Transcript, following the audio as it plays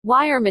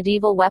Why are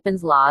medieval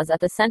weapons laws at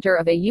the center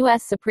of a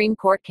U.S. Supreme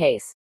Court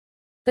case?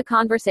 The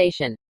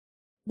Conversation.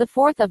 The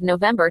 4th of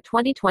November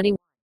 2021.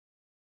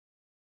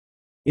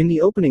 In the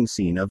opening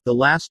scene of The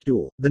Last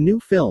Duel, the new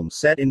film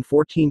set in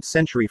 14th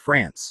century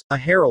France, a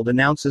herald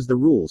announces the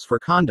rules for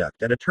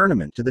conduct at a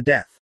tournament to the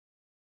death.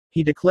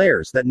 He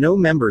declares that no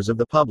members of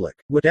the public,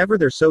 whatever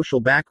their social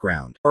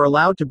background, are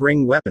allowed to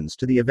bring weapons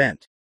to the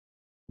event.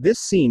 This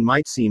scene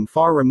might seem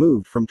far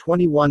removed from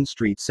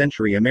 21st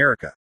century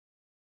America.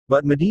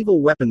 But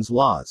medieval weapons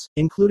laws,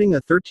 including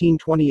a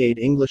 1328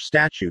 English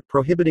statute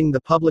prohibiting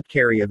the public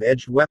carry of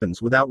edged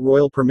weapons without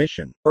royal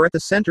permission, are at the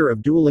center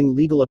of dueling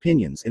legal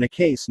opinions in a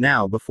case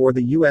now before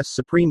the U.S.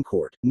 Supreme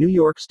Court, New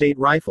York State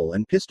Rifle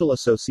and Pistol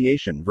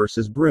Association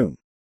versus Brune.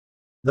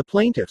 The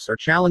plaintiffs are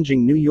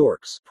challenging New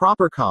York's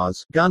proper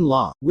cause gun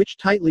law, which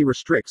tightly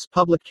restricts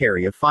public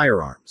carry of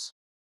firearms.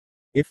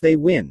 If they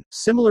win,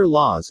 similar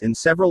laws in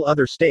several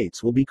other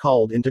states will be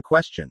called into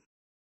question.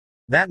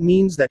 That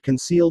means that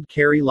concealed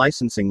carry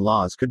licensing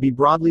laws could be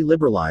broadly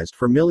liberalized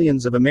for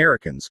millions of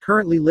Americans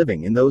currently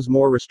living in those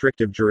more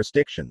restrictive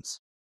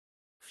jurisdictions.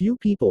 Few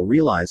people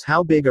realize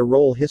how big a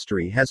role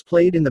history has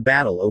played in the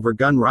battle over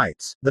gun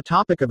rights, the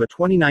topic of a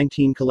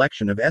 2019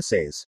 collection of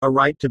essays, A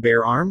Right to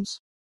Bear Arms?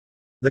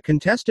 The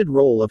contested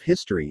role of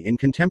history in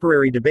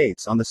contemporary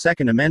debates on the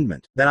Second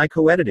Amendment, that I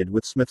co-edited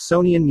with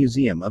Smithsonian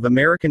Museum of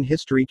American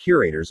History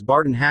curators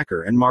Barton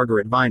Hacker and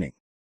Margaret Vining.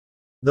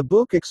 The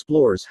book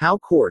explores how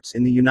courts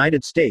in the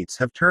United States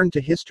have turned to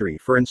history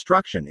for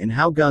instruction in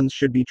how guns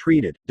should be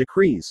treated,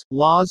 decrees,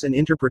 laws and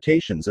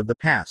interpretations of the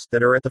past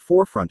that are at the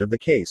forefront of the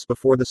case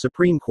before the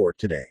Supreme Court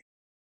today.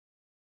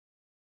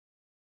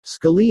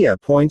 Scalia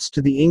points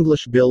to the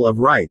English Bill of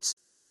Rights.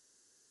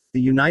 The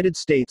United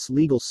States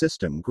legal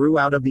system grew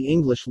out of the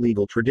English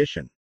legal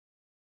tradition.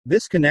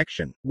 This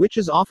connection, which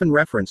is often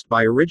referenced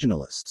by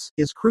originalists,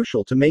 is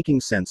crucial to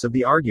making sense of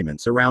the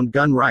arguments around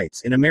gun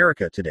rights in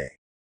America today.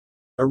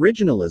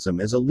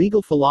 Originalism is a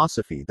legal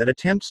philosophy that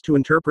attempts to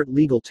interpret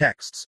legal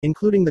texts,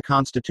 including the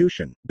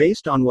Constitution,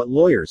 based on what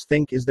lawyers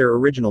think is their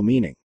original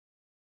meaning.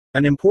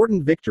 An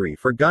important victory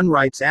for gun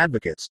rights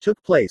advocates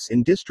took place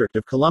in District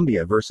of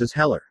Columbia versus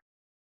Heller.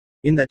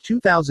 In that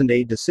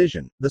 2008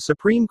 decision, the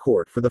Supreme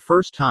Court for the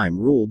first time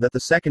ruled that the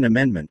Second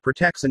Amendment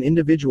protects an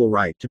individual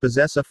right to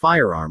possess a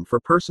firearm for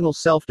personal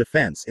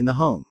self-defense in the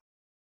home.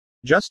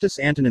 Justice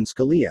Antonin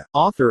Scalia,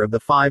 author of the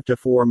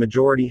 5-4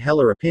 majority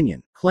Heller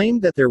opinion,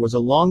 claimed that there was a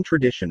long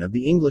tradition of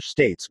the English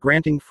states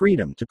granting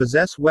freedom to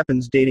possess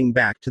weapons dating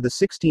back to the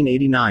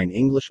 1689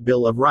 English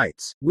Bill of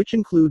Rights, which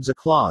includes a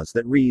clause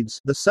that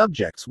reads, "The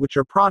subjects which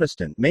are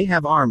Protestant may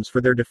have arms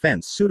for their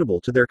defense suitable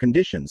to their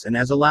conditions and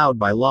as allowed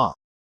by law."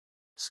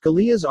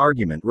 Scalia's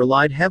argument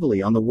relied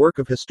heavily on the work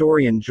of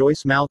historian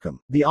Joyce Malcolm,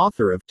 the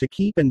author of To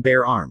Keep and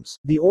Bear Arms,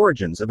 The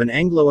Origins of an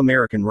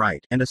Anglo-American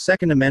Right, and a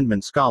Second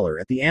Amendment scholar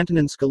at the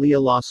Antonin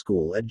Scalia Law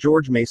School at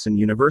George Mason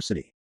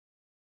University.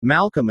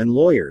 Malcolm and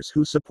lawyers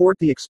who support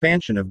the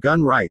expansion of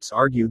gun rights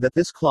argue that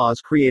this clause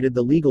created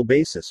the legal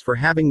basis for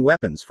having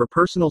weapons for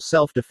personal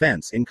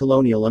self-defense in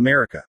colonial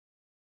America.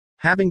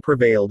 Having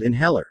prevailed in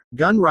Heller,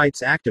 gun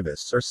rights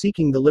activists are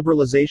seeking the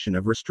liberalization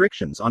of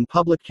restrictions on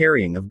public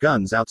carrying of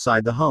guns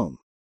outside the home.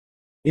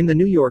 In the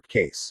New York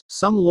case,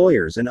 some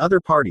lawyers and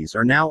other parties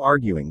are now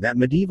arguing that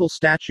medieval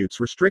statutes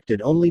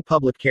restricted only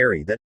public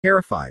carry that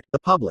terrified the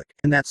public,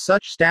 and that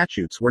such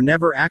statutes were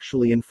never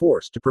actually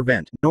enforced to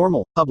prevent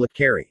normal public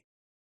carry.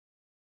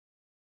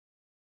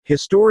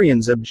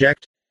 Historians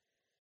object.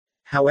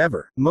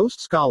 However, most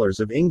scholars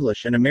of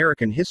English and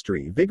American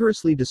history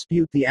vigorously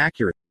dispute the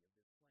accuracy.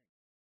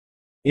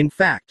 In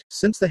fact,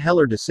 since the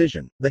Heller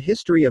decision, the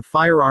history of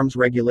firearms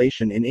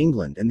regulation in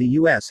England and the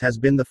U.S. has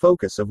been the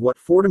focus of what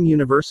Fordham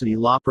University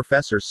law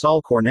professor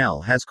Saul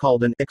Cornell has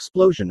called an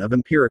explosion of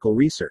empirical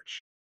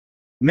research.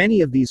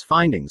 Many of these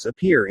findings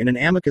appear in an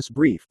amicus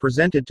brief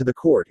presented to the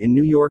court in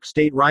New York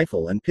State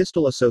Rifle and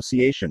Pistol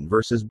Association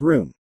versus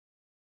Brune.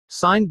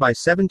 Signed by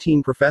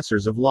 17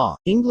 professors of law,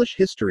 English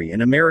history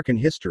and American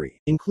history,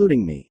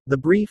 including me, the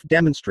brief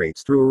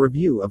demonstrates through a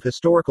review of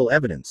historical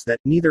evidence that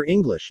neither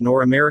English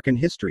nor American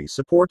history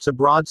supports a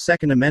broad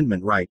Second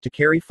Amendment right to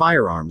carry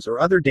firearms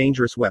or other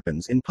dangerous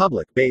weapons in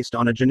public based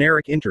on a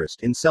generic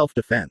interest in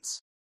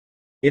self-defense.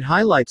 It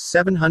highlights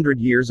 700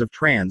 years of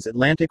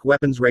transatlantic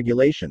weapons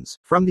regulations,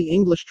 from the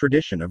English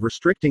tradition of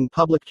restricting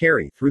public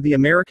carry through the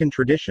American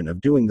tradition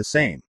of doing the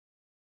same.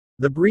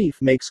 The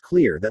brief makes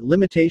clear that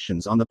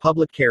limitations on the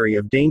public carry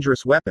of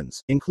dangerous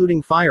weapons,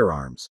 including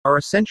firearms, are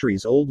a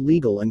centuries-old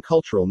legal and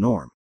cultural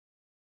norm.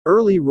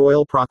 Early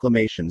royal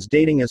proclamations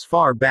dating as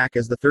far back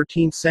as the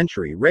 13th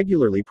century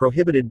regularly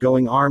prohibited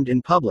going armed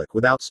in public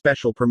without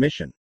special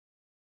permission.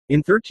 In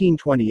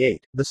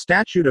 1328, the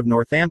Statute of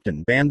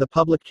Northampton banned the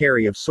public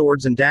carry of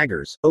swords and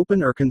daggers,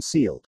 open or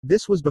concealed.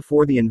 This was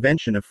before the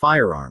invention of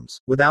firearms,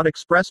 without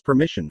express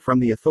permission from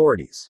the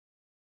authorities.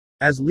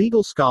 As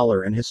legal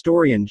scholar and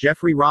historian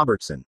Geoffrey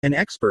Robertson, an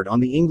expert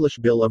on the English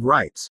Bill of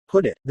Rights,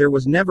 put it, there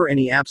was never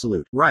any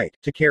absolute right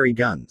to carry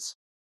guns.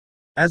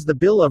 As the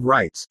Bill of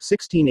Rights,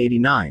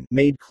 1689,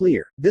 made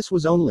clear, this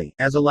was only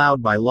as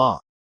allowed by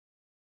law.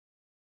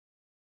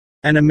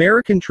 An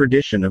American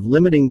tradition of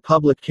limiting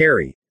public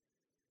carry.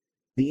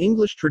 The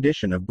English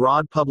tradition of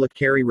broad public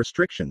carry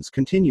restrictions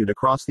continued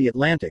across the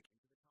Atlantic.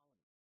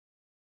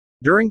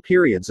 During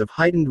periods of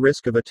heightened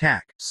risk of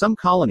attack, some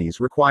colonies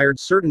required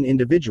certain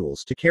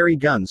individuals to carry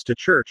guns to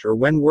church or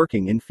when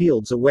working in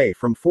fields away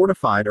from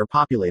fortified or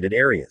populated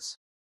areas.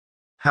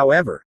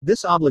 However,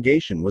 this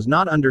obligation was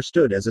not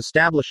understood as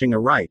establishing a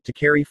right to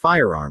carry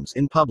firearms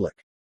in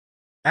public.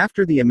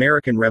 After the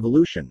American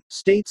Revolution,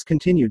 states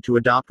continued to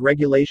adopt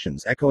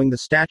regulations echoing the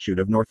Statute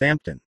of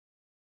Northampton.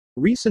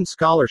 Recent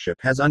scholarship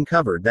has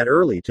uncovered that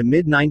early to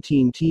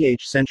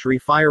mid-19th century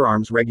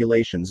firearms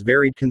regulations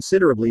varied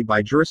considerably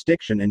by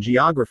jurisdiction and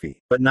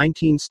geography, but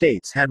 19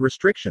 states had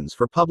restrictions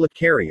for public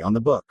carry on the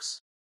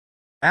books.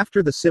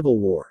 After the Civil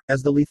War,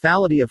 as the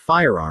lethality of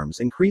firearms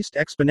increased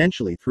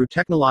exponentially through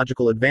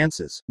technological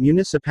advances,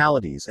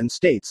 municipalities and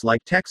states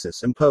like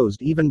Texas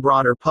imposed even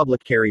broader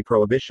public carry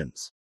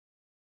prohibitions.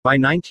 By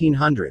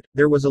 1900,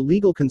 there was a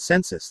legal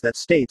consensus that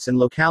states and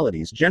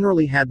localities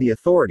generally had the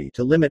authority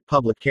to limit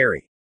public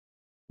carry.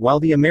 While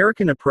the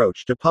American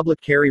approach to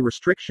public carry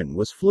restriction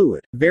was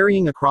fluid,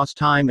 varying across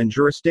time and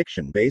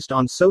jurisdiction based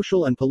on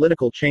social and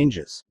political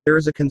changes, there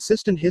is a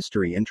consistent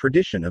history and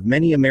tradition of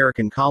many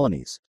American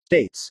colonies,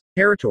 states,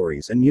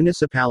 territories and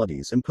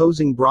municipalities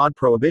imposing broad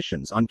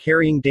prohibitions on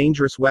carrying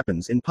dangerous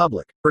weapons in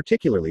public,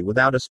 particularly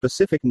without a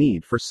specific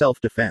need for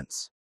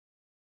self-defense.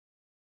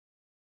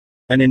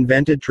 An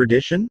invented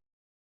tradition?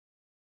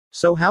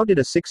 So how did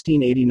a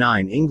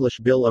 1689 English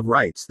Bill of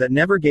Rights that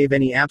never gave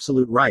any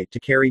absolute right to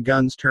carry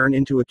guns turn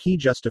into a key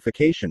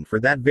justification for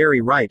that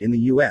very right in the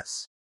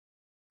U.S.?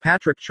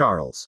 Patrick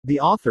Charles, the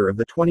author of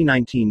the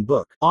 2019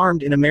 book,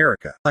 Armed in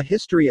America, A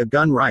History of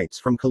Gun Rights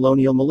from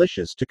Colonial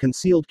Militias to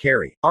Concealed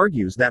Carry,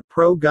 argues that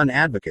pro-gun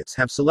advocates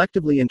have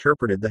selectively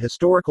interpreted the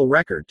historical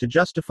record to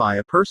justify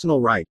a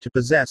personal right to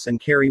possess and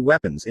carry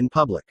weapons in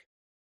public.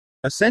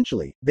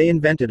 Essentially, they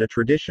invented a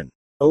tradition.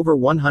 Over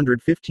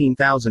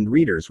 115,000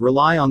 readers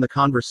rely on the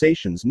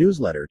Conversations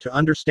newsletter to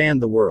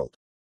understand the world.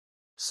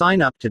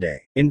 Sign up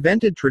today.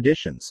 Invented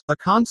traditions, a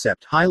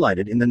concept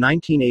highlighted in the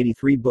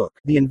 1983 book,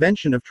 The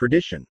Invention of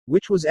Tradition,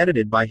 which was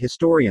edited by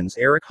historians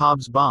Eric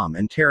Hobsbawm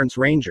and Terence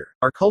Ranger,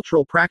 are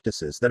cultural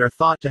practices that are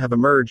thought to have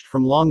emerged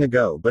from long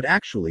ago but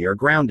actually are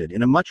grounded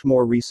in a much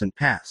more recent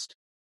past.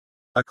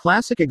 A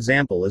classic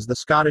example is the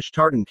Scottish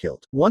tartan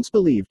kilt, once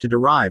believed to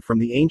derive from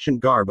the ancient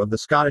garb of the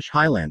Scottish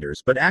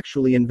Highlanders but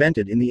actually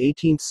invented in the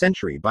 18th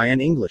century by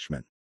an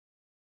Englishman.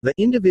 The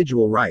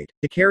individual right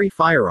to carry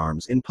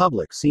firearms in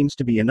public seems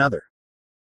to be another.